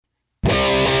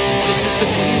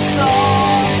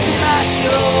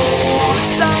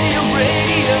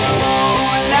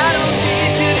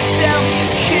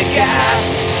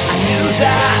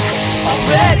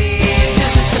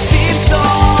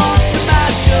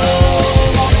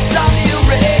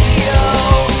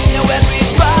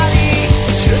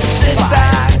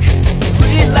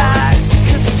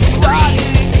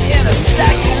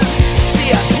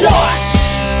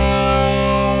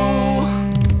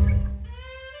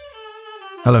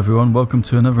Hello everyone, welcome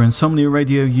to another Insomnia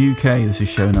Radio UK. This is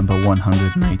show number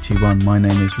 181. My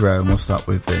name is Ro and we'll start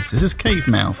with this. This is Cave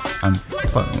Mouth and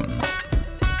Phone.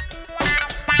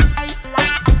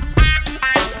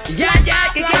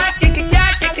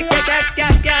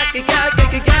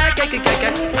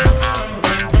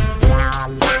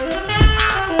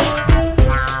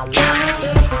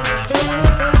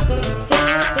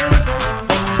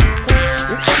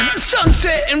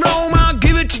 Sunset in Rome, I'll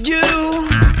give it to you.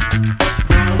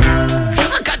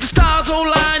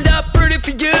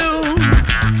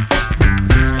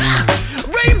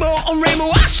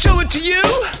 To you,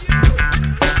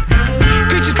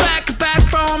 pictures back to back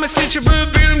from a stitch of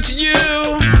revealing to you.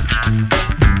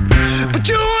 But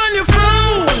you're on your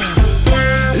phone,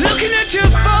 looking at your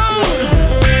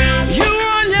phone. You're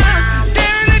on your,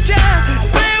 staring at your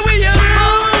bed with your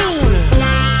phone.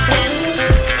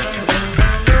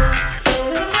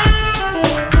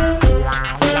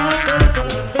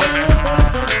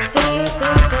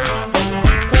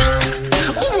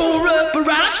 Roll up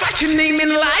around, scratch your name in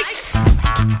lights.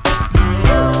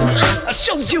 I'll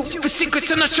show you the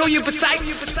secrets and I'll show you the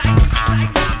sights.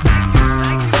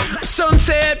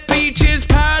 Sunset beaches,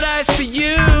 paradise for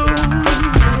you.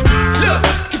 Look,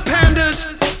 to pandas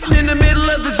in the middle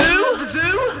of the zoo.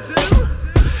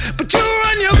 But you're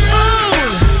on your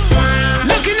phone,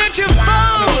 looking at your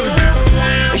phone.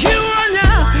 You're on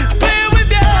your bed with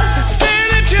your,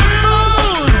 staring at your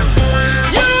phone.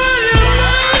 You're on your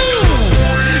phone,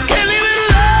 can't leave it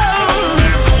alone.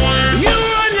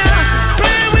 You're on your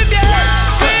bed with your,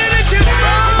 staring at your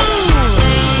phone.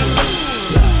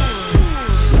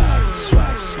 Slide and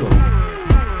swipe, scroll.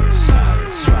 Slide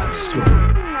and swipe, scroll.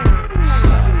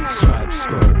 Slide and swipe,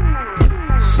 scroll.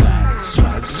 Slide and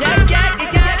swipe, scroll.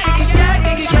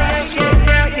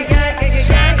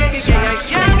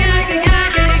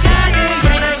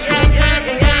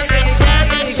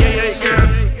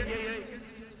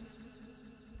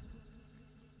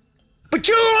 But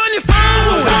you're on your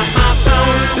phone,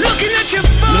 looking at your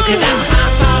phone. Looking at my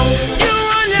phone.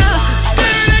 You're on your,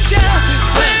 staring at your,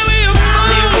 playing with your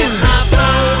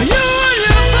phone. You're on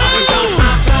your phone,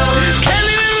 can't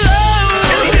leave it alone.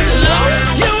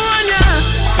 You're on your,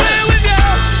 playing with your,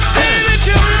 staring at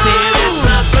your phone.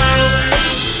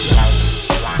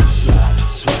 Slide and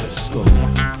swipe, scroll.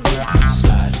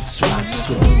 Slide and swipe,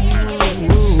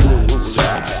 scroll. Slide and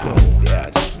swipe, scroll.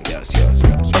 Yes.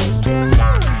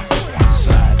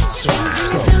 Slide and swipe,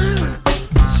 scroll.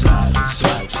 Slide and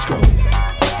swipe, scroll.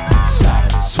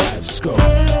 Slide and swipe, scroll.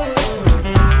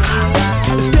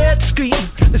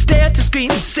 Stare at the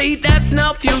screen, see that's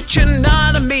no future,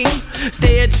 not a me.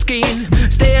 Stare at the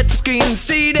screen,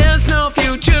 see there's no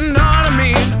future, not a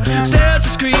me. Stare at the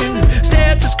screen,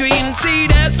 see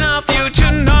that's no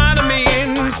future, not a me.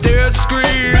 Stare at the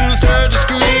screen,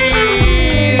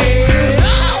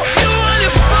 You're on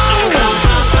your phone,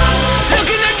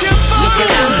 looking at your phone.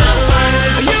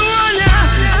 You're on your,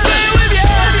 playing with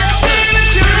your, staring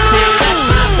at your phone.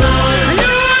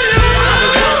 You're on your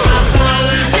phone,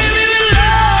 give me the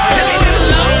love.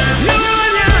 You're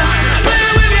on your,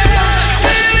 playing with your,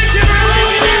 staring at your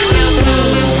phone.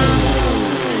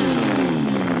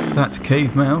 That's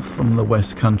Cave Mouth from the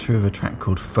West Country with a track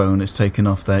called Phone. It's taken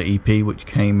off their EP which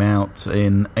came out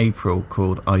in April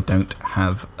called I Don't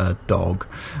Have a Dog.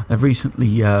 They've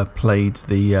recently played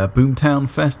the Boomtown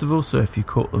Festival, so if you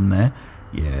caught them there,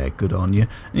 yeah, good on you.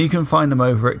 And you can find them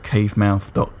over at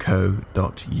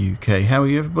cavemouth.co.uk. How are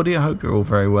you everybody? I hope you're all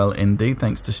very well indeed.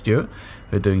 Thanks to Stuart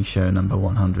for doing show number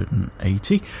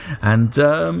 180. And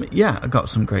yeah, I got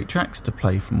some great tracks to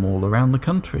play from all around the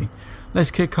country. Let's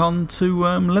kick on to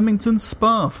Leamington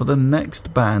Spa for the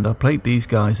next band. I played these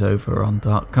guys over on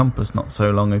Dark Compass not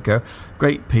so long ago.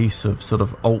 Great piece of sort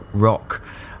of alt rock,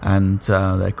 and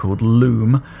they're called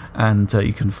Loom, and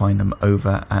you can find them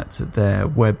over at their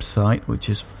website, which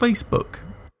is Facebook.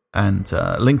 And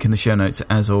link in the show notes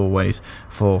as always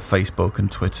for Facebook and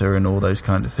Twitter and all those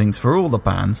kind of things for all the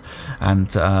bands,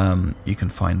 and you can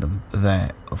find them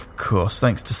there, of course.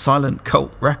 Thanks to Silent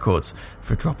Cult Records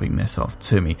for dropping this off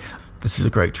to me. This is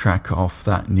a great track off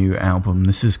that new album.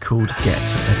 This is called Get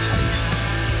a Taste.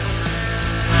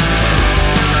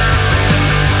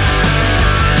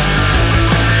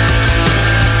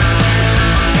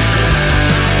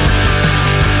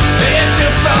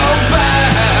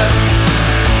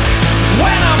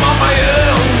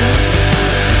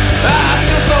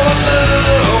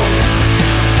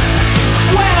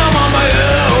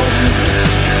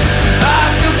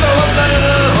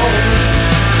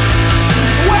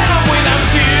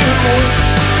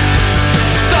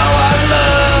 So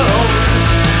alone.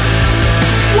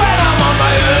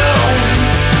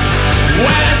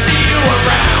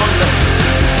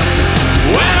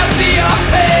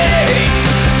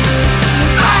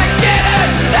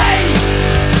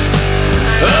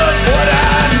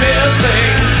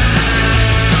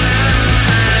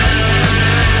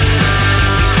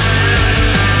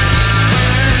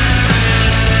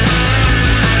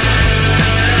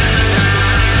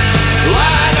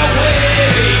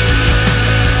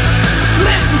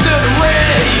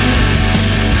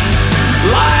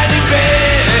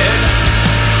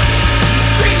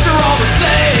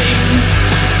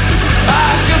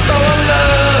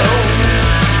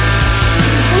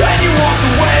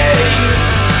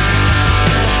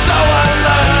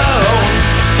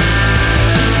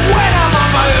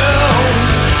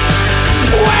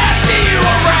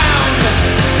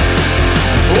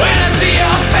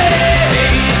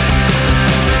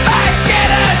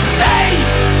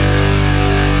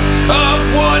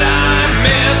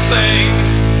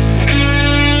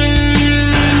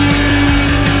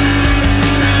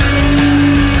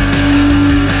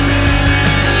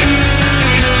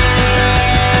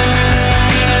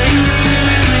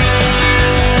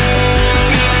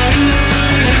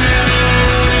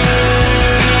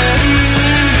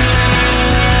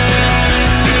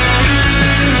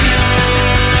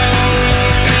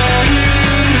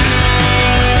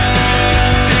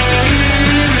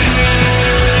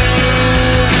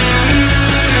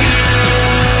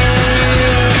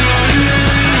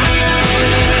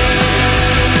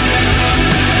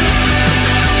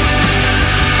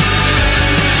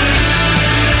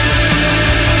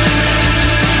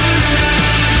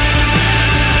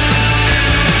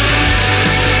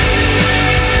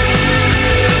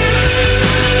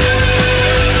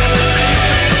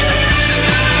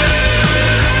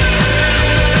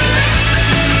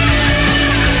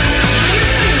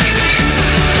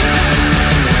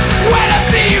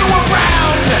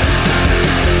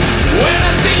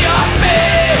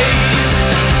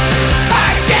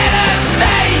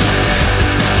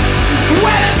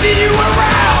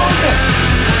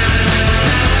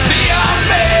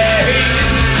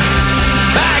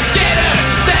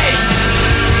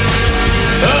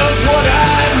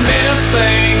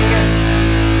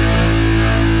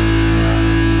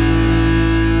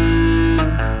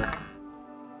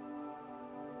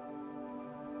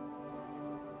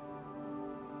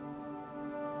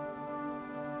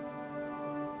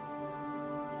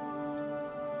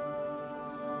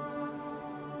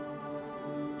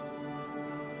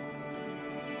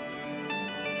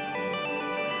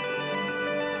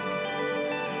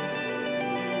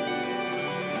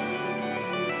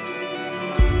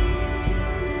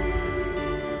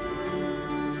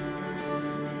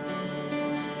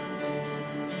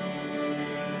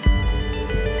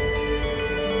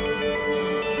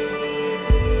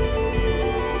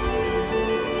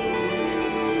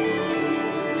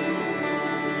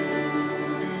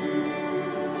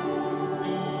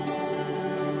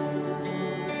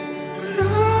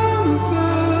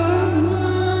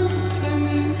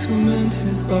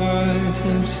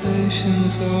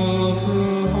 palpitations of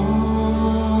the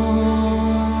heart.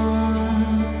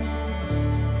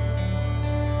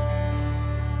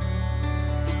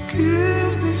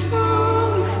 Forgive me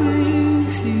for the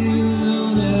things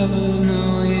you'll never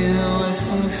know. You know I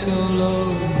sunk so low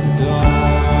in the dark.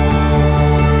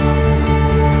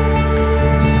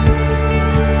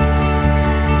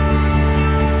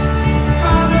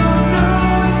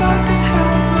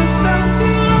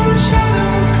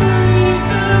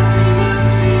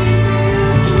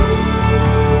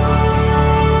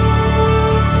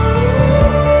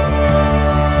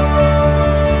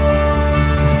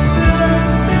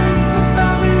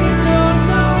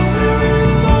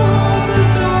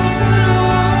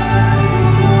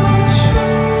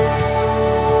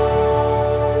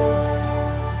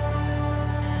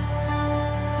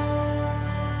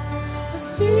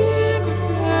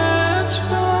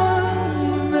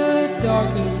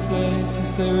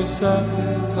 The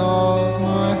recesses of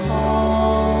my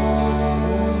heart.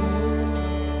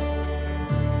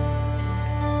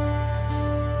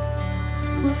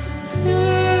 Will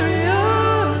Soteria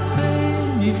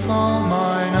save me from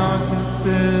my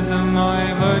narcissism,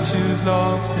 my virtues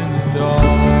lost in the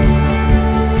dark?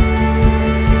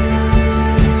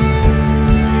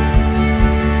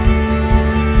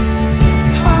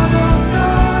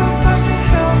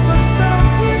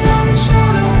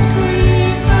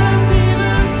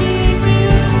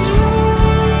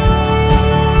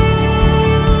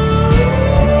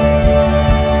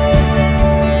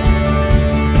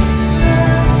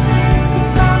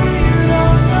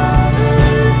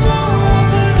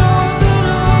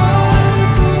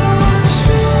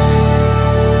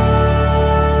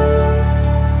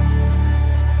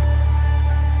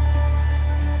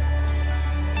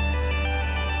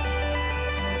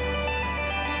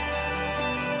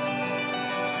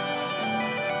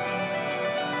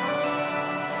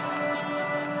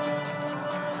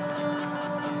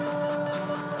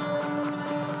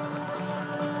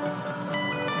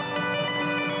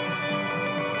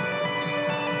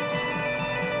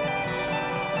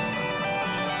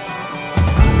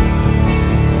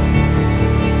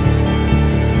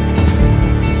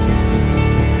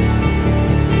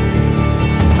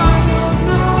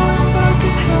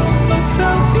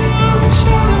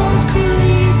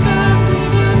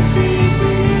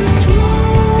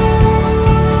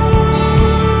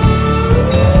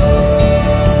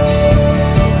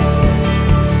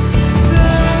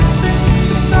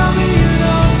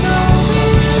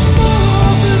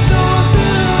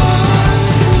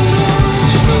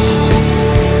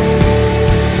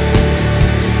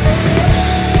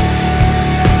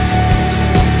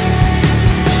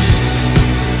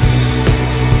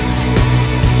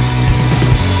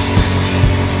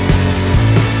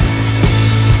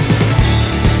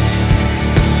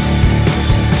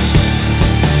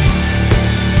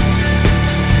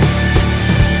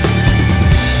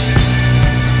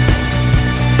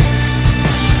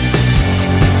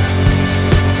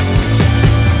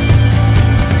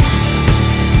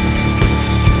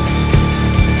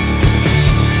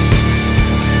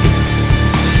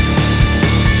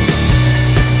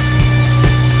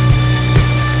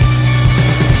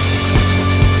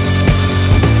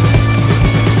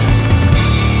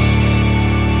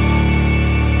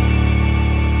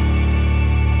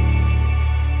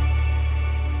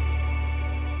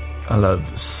 I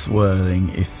love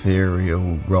swirling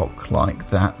ethereal rock like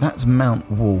that. That's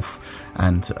Mount Wolf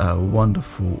and a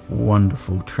wonderful,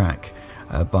 wonderful track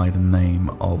by the name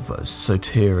of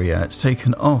Soteria. It's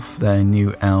taken off their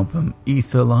new album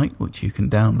Etherlight, which you can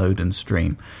download and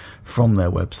stream from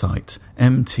their website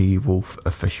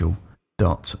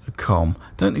mtwolfofficial.com.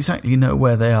 Don't exactly know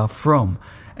where they are from,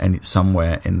 and it's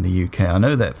somewhere in the UK. I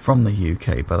know they're from the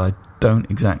UK, but I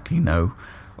don't exactly know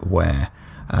where.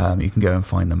 You can go and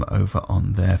find them over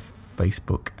on their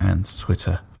Facebook and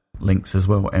Twitter links as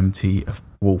well. MT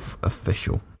Wolf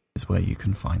Official is where you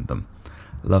can find them.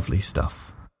 Lovely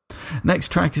stuff.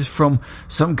 Next track is from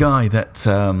some guy that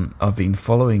I've been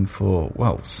following for,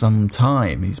 well, some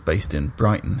time. He's based in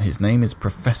Brighton. His name is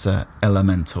Professor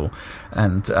Elemental,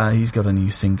 and he's got a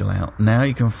new single out now.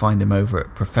 You can find him over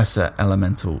at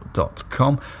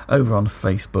professorelemental.com, over on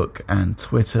Facebook and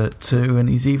Twitter too, and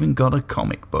he's even got a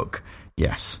comic book.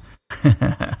 Yes.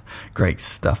 Great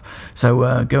stuff.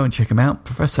 So go and check him out,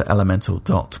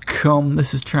 professorelemental.com.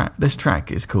 This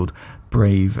track is called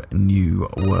Brave New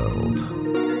World.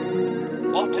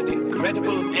 What an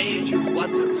incredible age of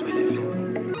wonders we live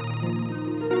in.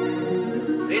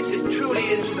 This is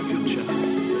truly into the future.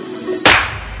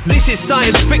 This is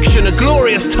science fiction, a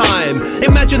glorious time.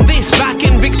 Imagine this back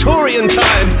in Victorian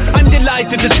times. I'm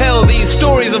delighted to tell these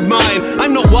stories of mine.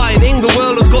 I'm not whining, the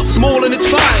world has got small and it's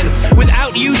fine.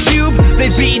 Without YouTube,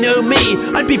 there'd be no me.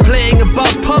 I'd be playing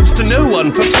above pubs to no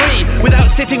one for free. Without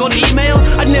sitting on email,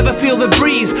 I'd never feel the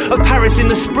breeze of Paris in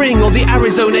the spring or the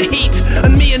Arizona heat.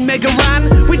 And me and Mega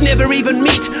Ran, we'd never even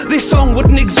meet. This song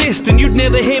wouldn't exist and you'd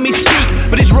never hear me speak.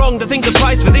 But it's wrong to think the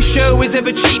price for this show is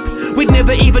ever cheap. We'd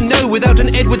never even know without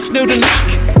an Edward Snowden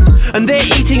leak. And they're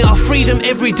eating our freedom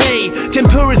every day.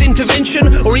 Tempura's intervention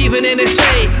or even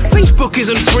NSA. Facebook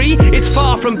isn't free, it's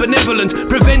far from benevolent.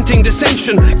 Preventing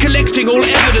dissension, collecting all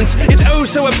evidence. It's oh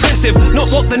so oppressive, not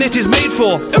what the net is made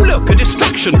for. Oh look, a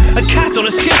distraction, a cat on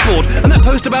a skateboard. And that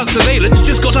post about surveillance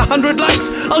just got 100 likes.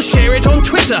 I'll share it on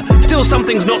Twitter, still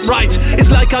something's not right.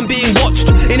 It's like I'm being watched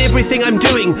in everything I'm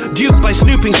doing. Duped by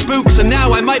snooping spooks and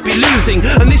now I might be losing.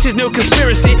 And this is no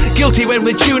conspiracy, guilty when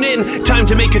we tune in. Time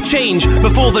to make a change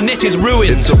before the net is ruined.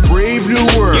 It's a brave new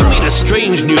world. You mean a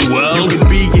strange new world? You can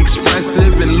be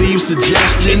expressive and leave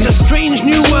suggestions. It's a strange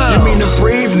new world. You mean a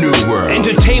brave new world?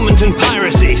 Entertainment and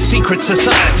piracy, secret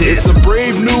societies. It's a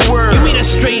brave new world. You mean a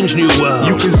strange new world?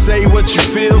 You can say what you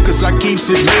feel, cause I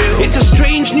keeps it real. It's a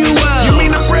strange new world. You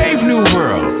mean a brave new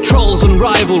world? Trolls and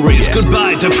rivalries,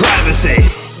 goodbye to privacy.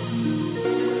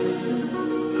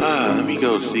 Let me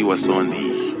go see what's on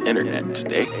the internet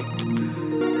today.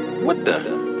 What the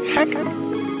heck?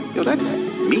 Yo, that's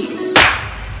me.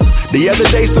 The other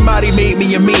day somebody made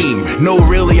me a meme. No,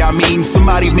 really, I mean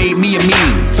somebody made me a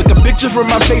meme. Took a picture from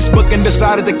my Facebook and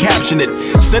decided to caption it.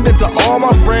 Send it to all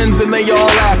my friends and they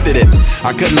all laughed at it.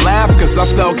 I couldn't laugh cause I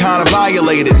felt kinda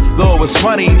violated. Though it was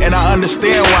funny and I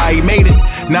understand why he made it.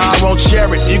 Now I won't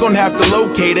share it, you're gonna have to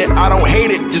locate it. I don't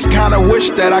hate it, just kinda wish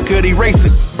that I could erase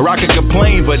it. Or I could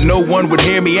complain but no one would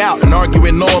hear me out. And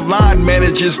arguing online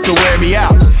manages to wear me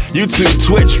out. YouTube,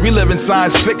 Twitch, we live in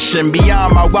science fiction.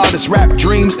 Beyond my wildest rap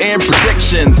dreams and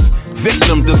predictions.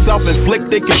 Victim to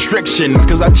self-inflicted constriction.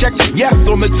 Cause I checked yes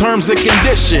on the terms and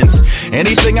conditions.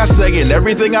 Anything I say and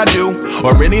everything I do,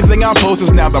 or anything I post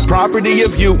is now the property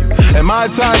of you. And my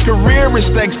entire career is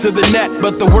thanks to the net.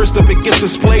 But the worst of it gets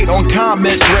displayed on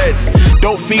comment threads.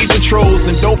 Don't feed the trolls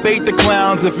and don't bait the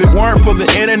clowns. If it weren't for the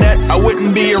internet, I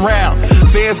wouldn't be around.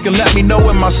 Fans can let me know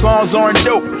when my songs aren't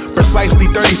dope. Precisely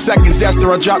 30 seconds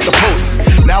after I drop the post.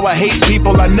 Now I hate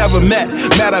people I never met.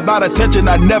 Mad about attention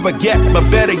I never get. But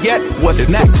better yet, what's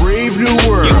next? It's a brave new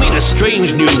world. You mean a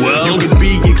strange new world? You can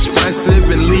be expressive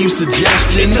and leave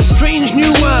suggestions. It's a strange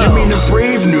new world. You mean a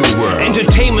brave new world?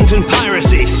 Entertainment and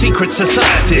piracy, secret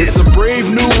societies. It's a brave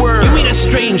new world. You mean a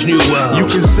strange new world? You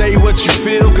can say what you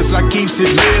feel cause I keeps it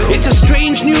real. It's a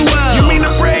strange new world. You mean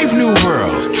a brave new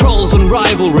world? Trolls and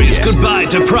rivalries, goodbye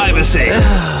to privacy.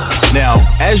 Now,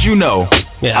 as you know,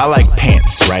 I like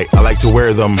pants, right? I like to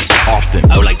wear them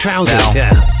often. Oh, like trousers, now,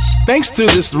 yeah. Thanks to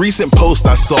this recent post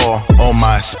I saw on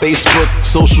my Facebook,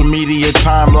 social media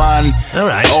timeline,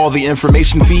 all the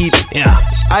information feed,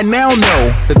 I now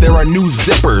know that there are new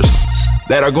zippers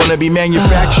that are going to be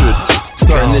manufactured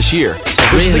starting this year.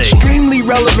 Which is extremely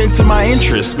relevant to my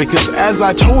interests because, as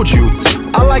I told you,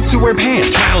 I like to wear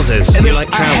pants. Trousers. And you if like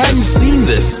trousers. I hadn't seen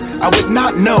this, I would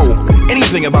not know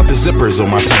anything about the zippers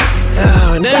on my pants.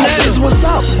 Oh, no, That is what's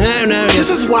up. No. This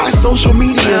is why social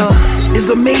media is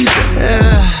amazing.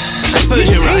 I suppose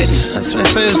you're right. I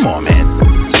suppose. Come on, man.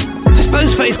 I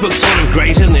suppose Facebook's sort of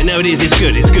great, isn't it? No, it is. It's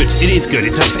good. It's good. It is good.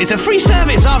 It's a free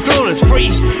service after all. It's free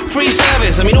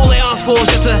service. I mean, all they ask for is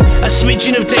just a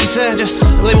smidgen of data. Just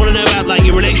they want to know about like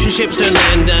your relationships, don't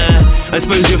they? And I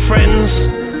suppose your friends,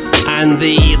 and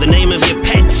the name of your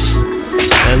pets,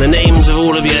 and the names of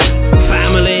all of your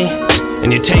family,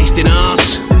 and your taste in art,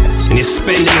 and your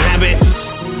spending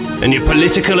habits, and your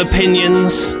political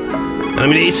opinions. I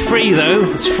mean, it's free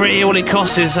though. It's free. All it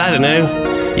costs is, I don't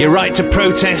know, your right to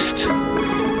protest,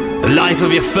 the life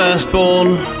of your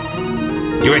firstborn,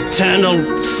 your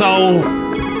eternal soul.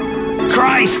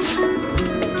 Christ!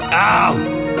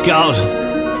 Oh, God.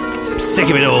 I'm sick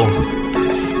of it all.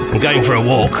 I'm going for a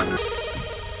walk.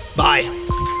 Bye.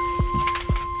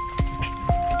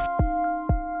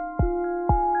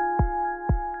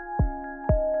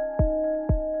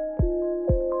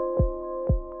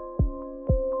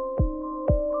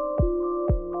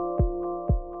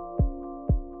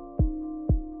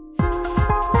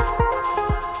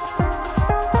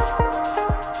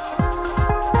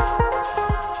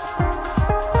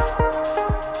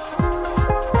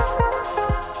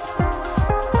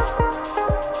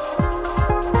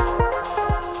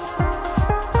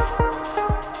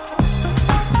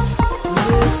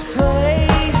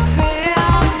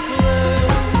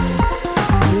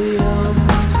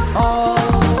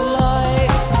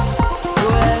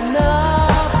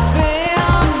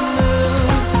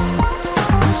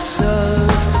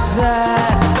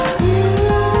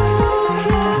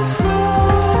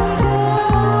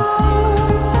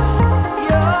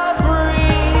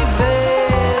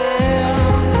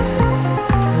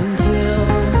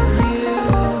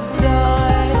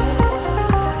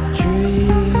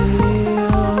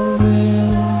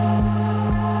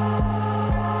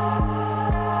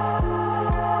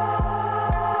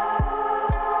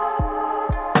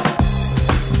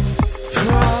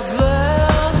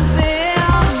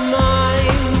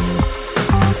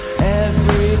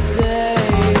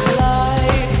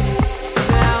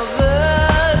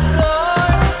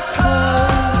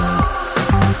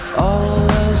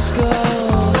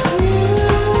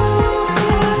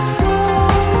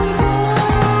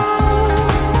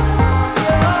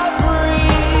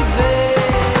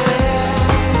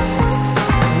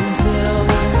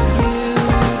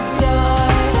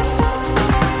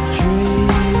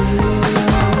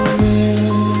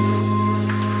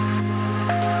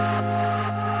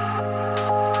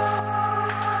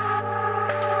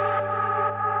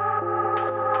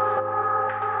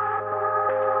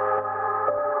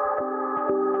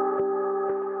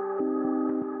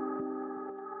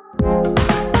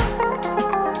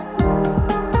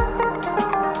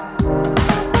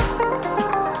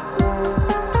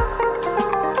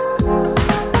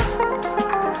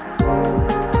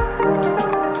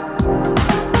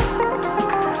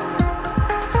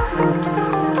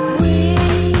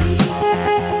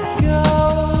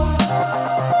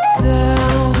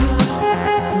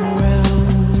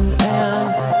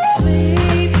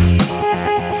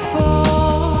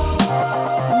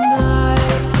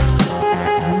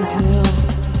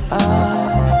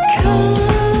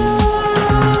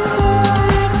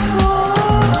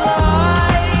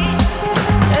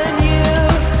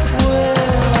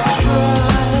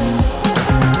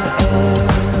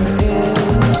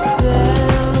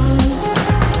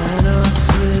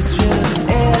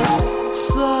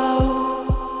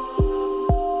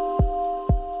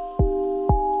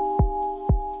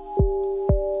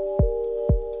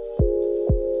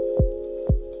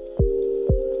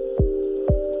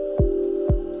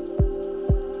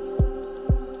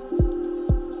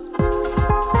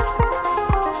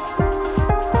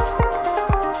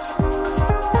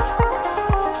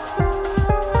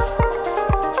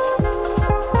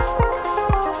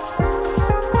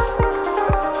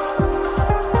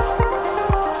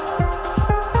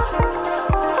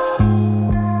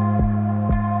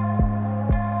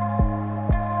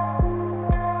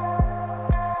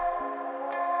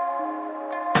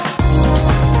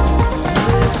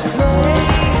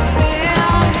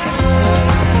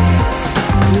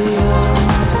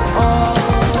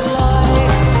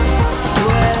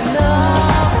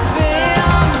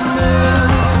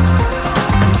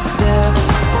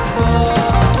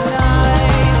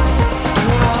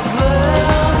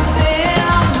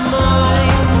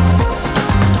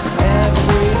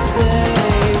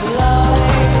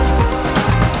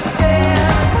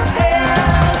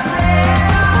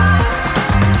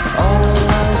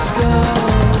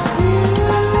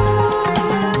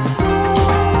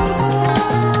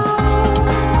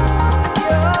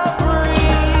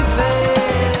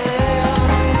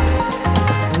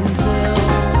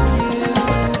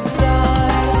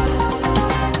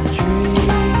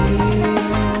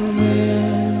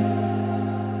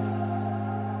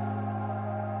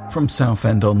 From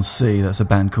Southend-on-Sea, that's a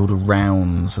band called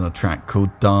Rounds and a track called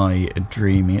Die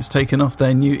Dreaming. It's taken off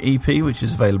their new EP, which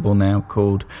is available now,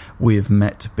 called We've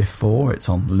Met Before. It's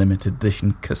on limited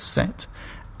edition cassette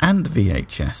and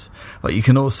VHS, but you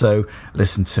can also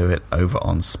listen to it over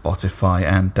on Spotify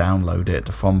and download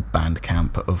it from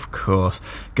Bandcamp, of course.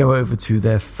 Go over to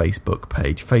their Facebook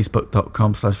page,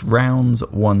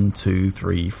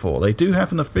 facebook.com/rounds1234. They do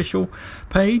have an official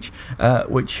page,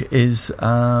 which is,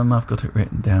 I've got it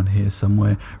written down here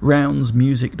somewhere,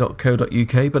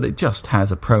 roundsmusic.co.uk, but it just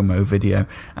has a promo video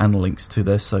and links to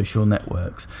their social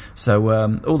networks. So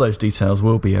all those details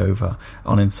will be over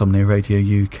on Insomnia Radio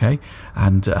UK,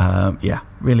 and yeah,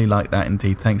 really like that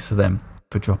indeed. Thanks to them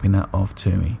for dropping that off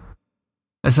to me.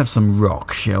 Let's have some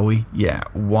rock, shall we? Yeah,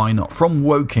 why not? From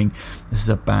Woking, this is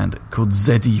a band called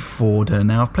Zeddy Forder.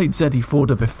 Now, I've played Zeddy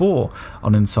Forder before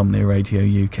on Insomnia Radio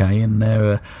UK, and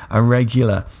they're a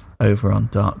regular over on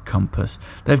Dark Compass.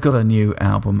 They've got a new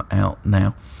album out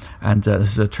now, and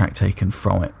this is a track taken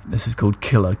from it. This is called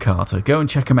Killer Carter. Go and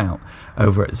check them out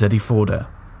over at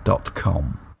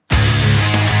zeddyforder.com.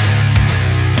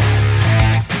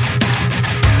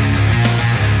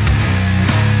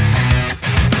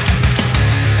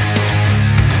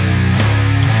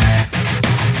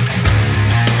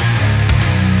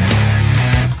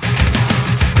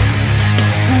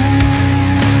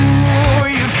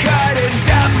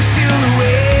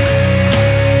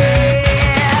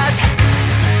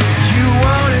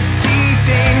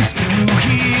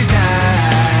 His eyes.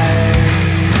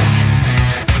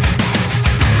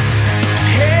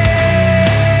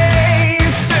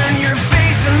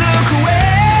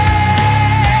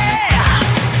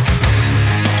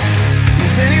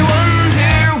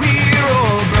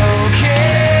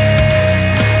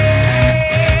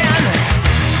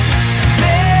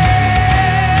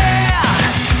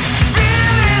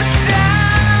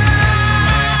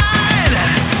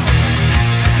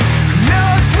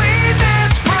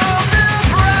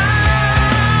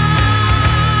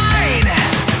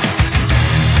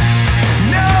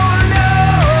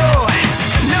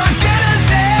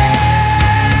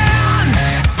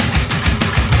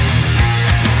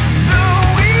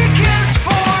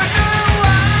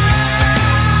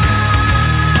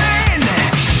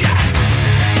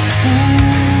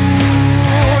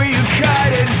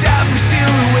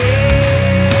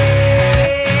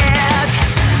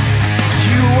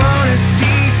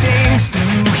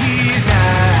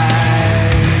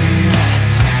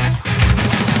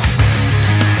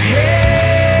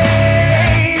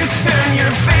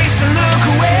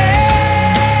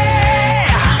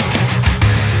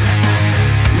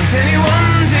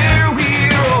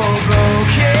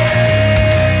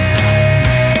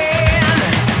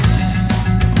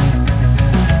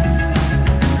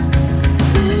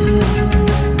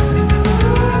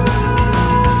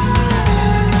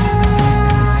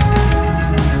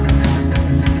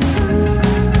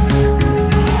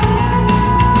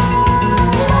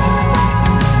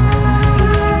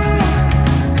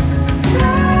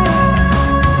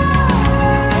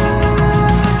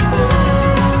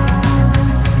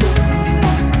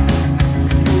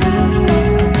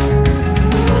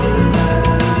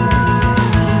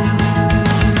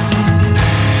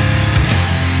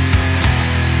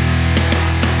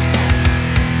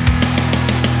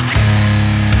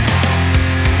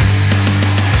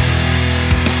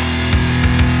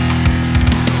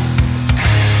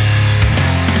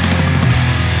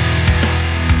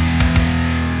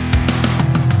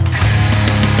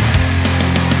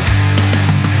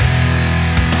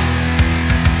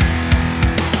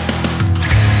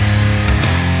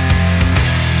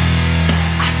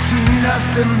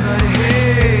 nothing but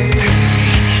hate.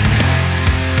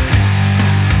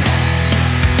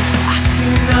 I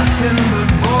see nothing but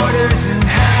borders and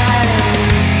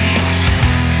hate.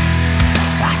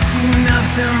 I see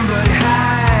nothing but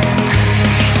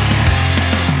hate.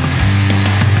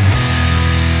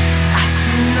 I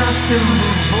see nothing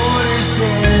but borders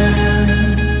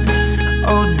and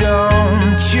oh,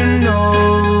 don't you know?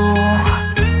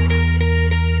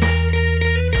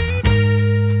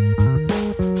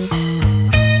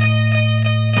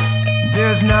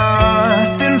 There's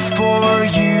nothing for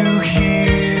you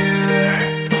here.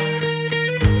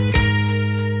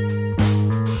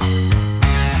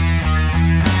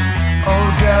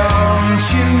 Oh,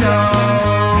 don't you know?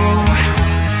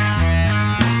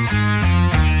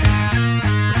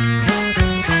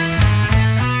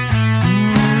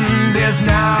 There's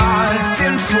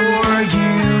nothing for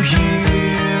you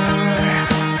here.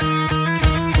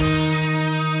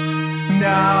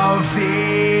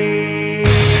 Nothing.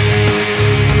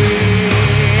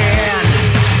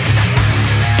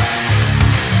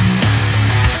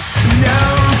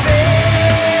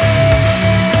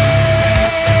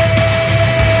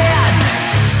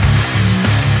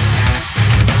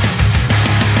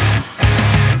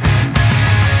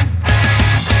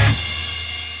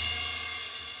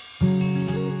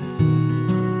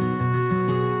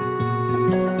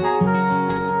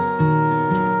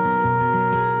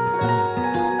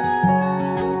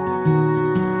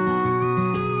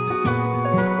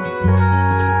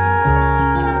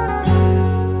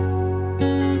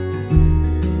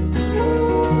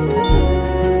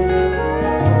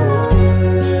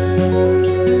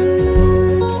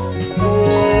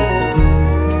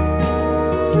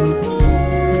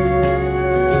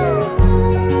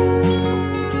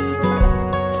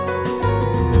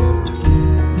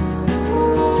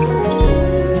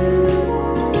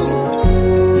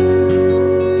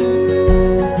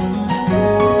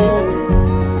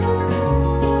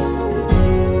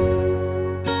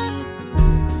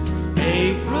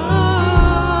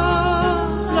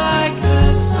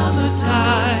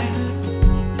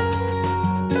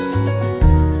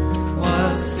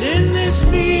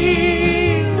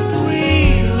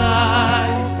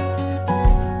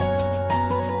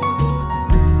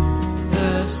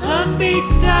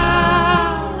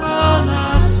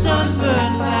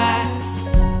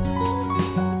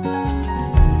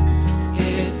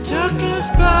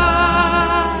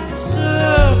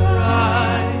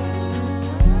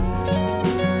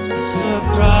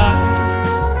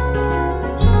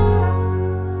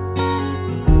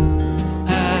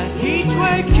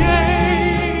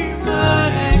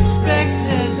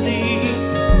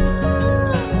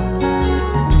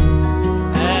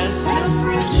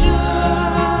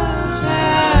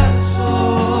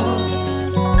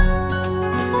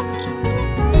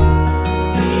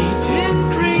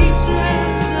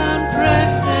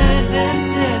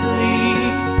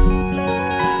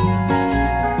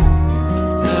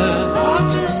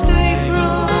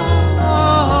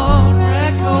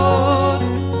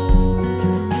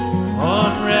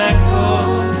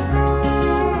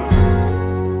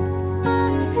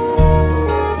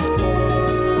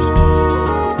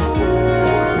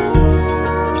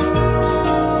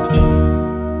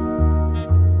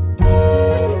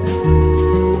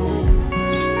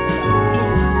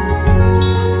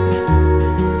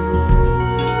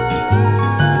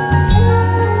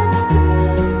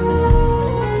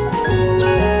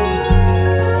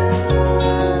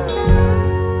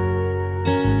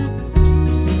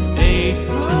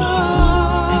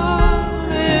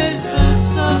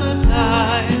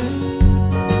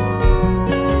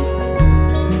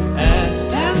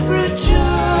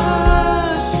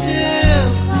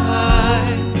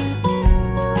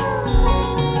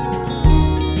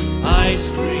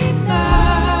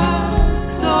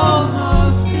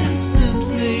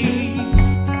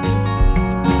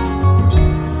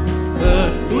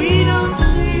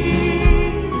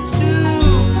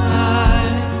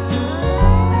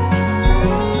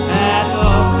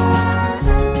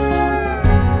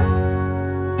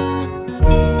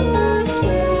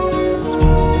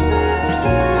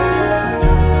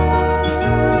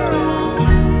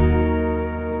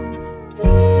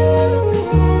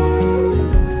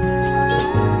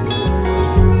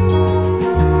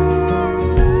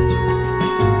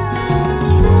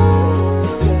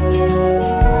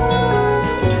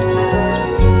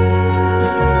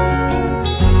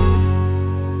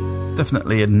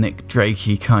 Definitely a Nick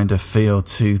Drakey kind of feel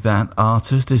to that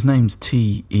artist. His name's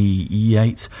T.E.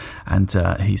 Yates, and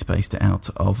he's based out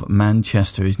of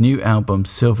Manchester. His new album,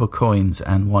 Silver Coins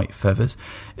and White Feathers,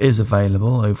 is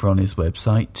available over on his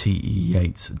website,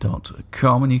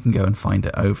 teyates.com, and you can go and find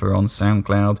it over on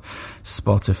SoundCloud,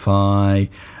 Spotify,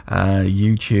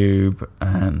 YouTube,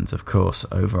 and of course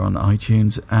over on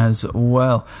iTunes as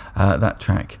well. That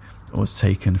track was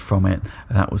taken from it.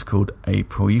 That was called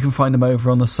April. You can find them over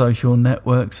on the social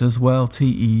networks as well.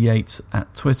 T.E. Yates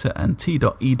at Twitter and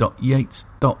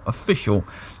t.e.yates.official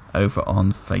over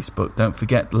on Facebook. Don't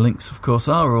forget, the links, of course,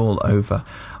 are all over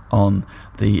on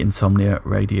the Insomnia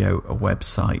Radio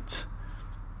website.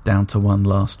 Down to one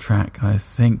last track, I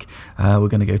think. We're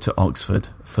going to go to Oxford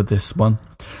for this one.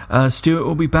 Stuart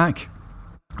will be back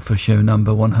for show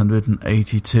number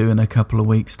 182 in a couple of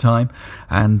weeks' time,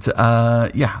 and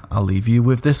I'll leave you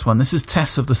with this one. This is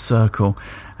Tess of the Circle,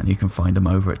 and you can find them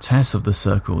over at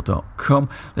tessofthecircle.com.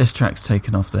 This track's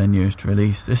taken off their newest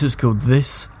release. This is called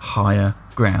This Higher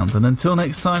Ground, and until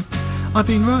next time, I've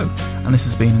been Ro, and this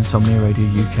has been Insomnia Radio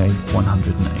UK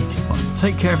 181.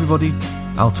 Take care, everybody.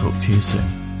 I'll talk to you soon.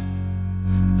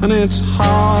 And it's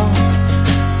hard,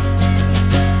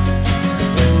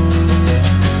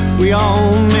 we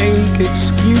all make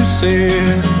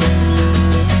excuses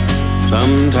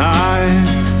sometimes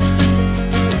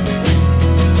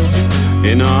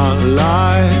in our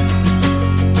life,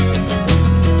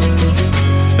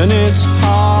 and it's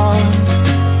hard,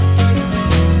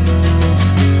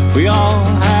 we all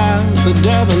have the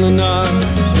devil in us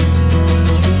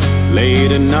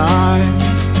late at night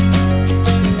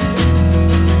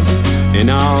in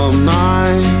our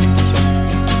minds.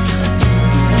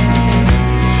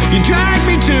 You drag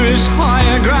me to his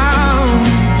higher ground.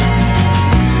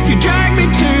 You drag me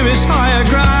to his higher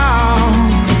ground.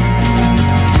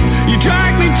 You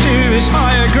drag me to his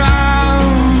higher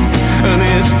ground, and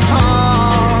it's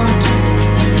hard.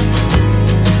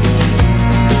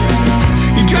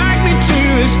 You drag me to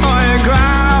his higher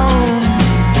ground.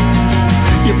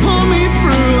 You pull me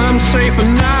through, I'm safer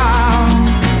now.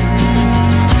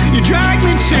 You drag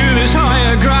me to his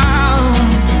higher ground.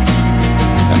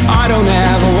 I don't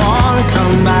ever wanna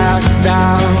come back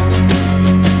down.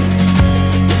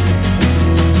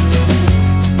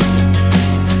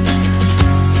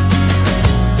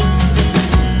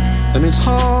 And it's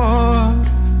hard.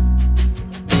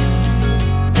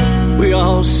 We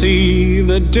all see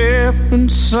the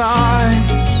different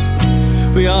sides.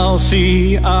 We all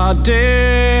see our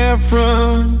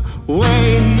different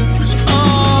ways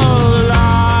of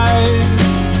life.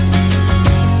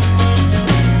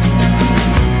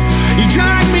 You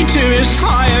drag me to his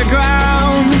higher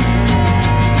ground.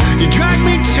 You drag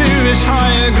me to his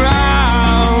higher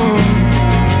ground.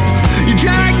 You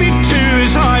drag me to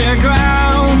his higher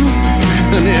ground,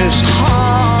 and it's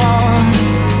hard.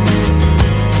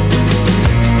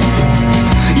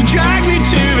 You drag me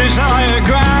to his higher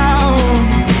ground.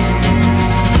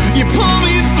 You pull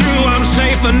me through, I'm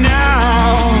safer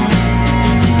now.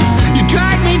 You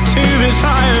drag me to his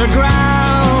higher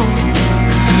ground,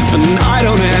 and I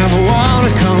don't ever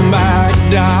wanna come back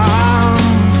down.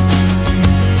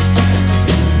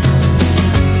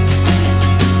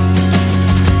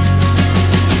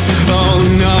 Oh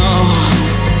no,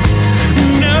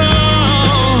 no,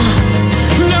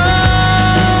 no,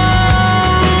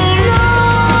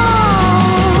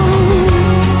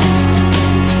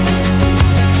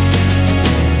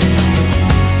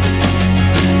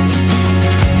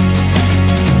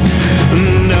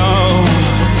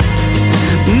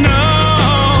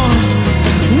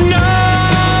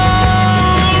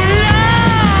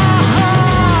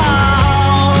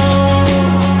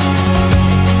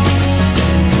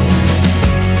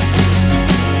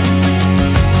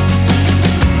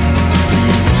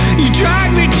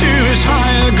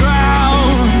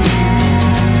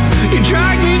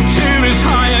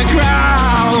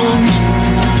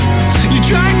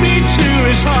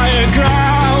 higher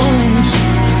ground.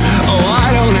 Oh, I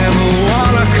don't ever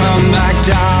wanna come back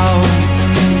down.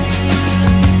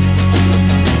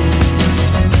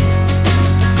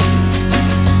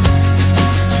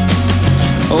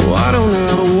 Oh, I don't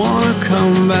ever wanna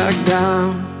come back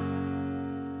down.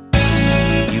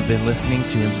 You've been listening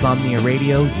to Insomnia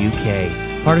Radio UK,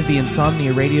 part of the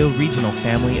Insomnia Radio regional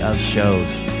family of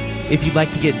shows. If you'd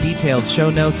like to get detailed show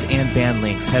notes and band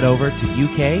links, head over to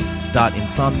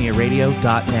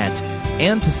uk.insomniaradio.net.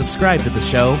 And to subscribe to the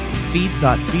show,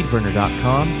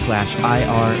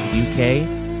 feeds.feedburner.com/IRUK,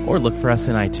 or look for us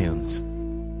in iTunes.